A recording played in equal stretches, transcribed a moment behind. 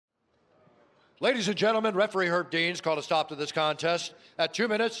Ladies and gentlemen, referee Herb Deans called a stop to this contest at 2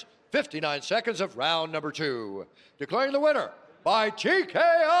 minutes, 59 seconds of round number 2. Declaring the winner by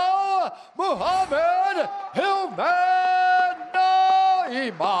TKO, Muhammad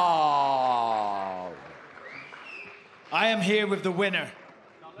Naimov. I am here with the winner,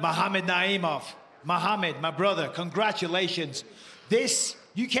 Muhammad Naimov. Muhammad, my brother, congratulations.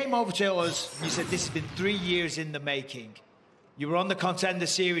 You came over to us, you said this has been 3 years in the making. You were on the Contender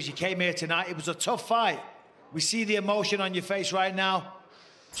Series, you came here tonight. It was a tough fight. We see the emotion on your face right now.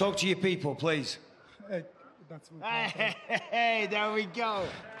 Talk to your people, please. Hey, that's hey, there we go.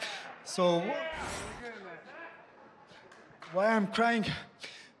 So, why I'm crying,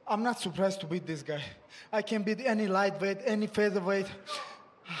 I'm not surprised to beat this guy. I can beat any lightweight, any featherweight.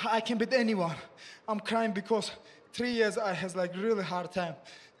 I can beat anyone. I'm crying because 3 years I had like really hard time.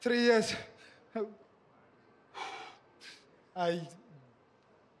 3 years, I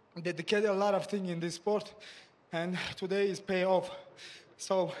dedicated a lot of things in this sport, and today is pay off.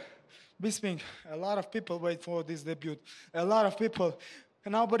 So, Bisping, a lot of people wait for this debut. A lot of people,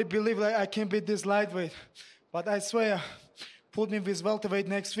 and nobody believe like I can beat this lightweight. But I swear, put me with welterweight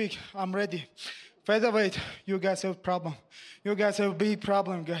next week. I'm ready. Featherweight, you guys have a problem. You guys have a big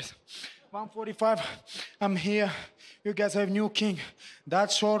problem, guys. 145, I'm here. You guys have new king.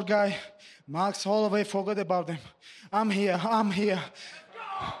 That short guy, Max Holloway, forget about him. I'm here, I'm here.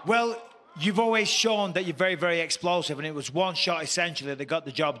 Well, you've always shown that you're very, very explosive, and it was one shot essentially that got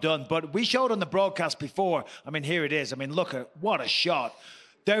the job done. But we showed on the broadcast before, I mean, here it is. I mean, look at what a shot.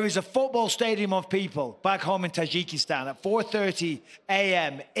 There is a football stadium of people back home in Tajikistan at 4:30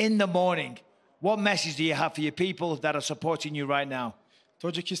 a.m. in the morning. What message do you have for your people that are supporting you right now?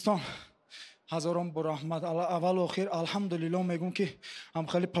 Tajikistan. هزاران با رحمت اول و آخر الحمدلله میگم که هم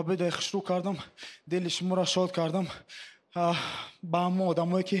خیلی پبید خشرو کردم دل شما را شاد کردم با هم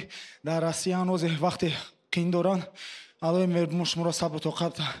آدمایی که در روسیه هنوز وقتی قین دارن الان مردم شما را صبر و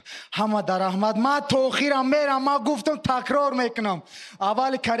طاقت همه در رحمت من تا آخرم میرم من گفتم تکرار میکنم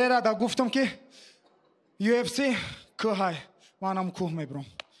اول کریر دا گفتم که UFC که های منم کوه میبرم.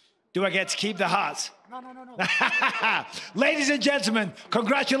 Do I get to keep the heart? No. Ladies and gentlemen,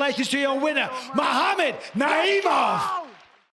 congratulations to your winner, Muhammad Naimov.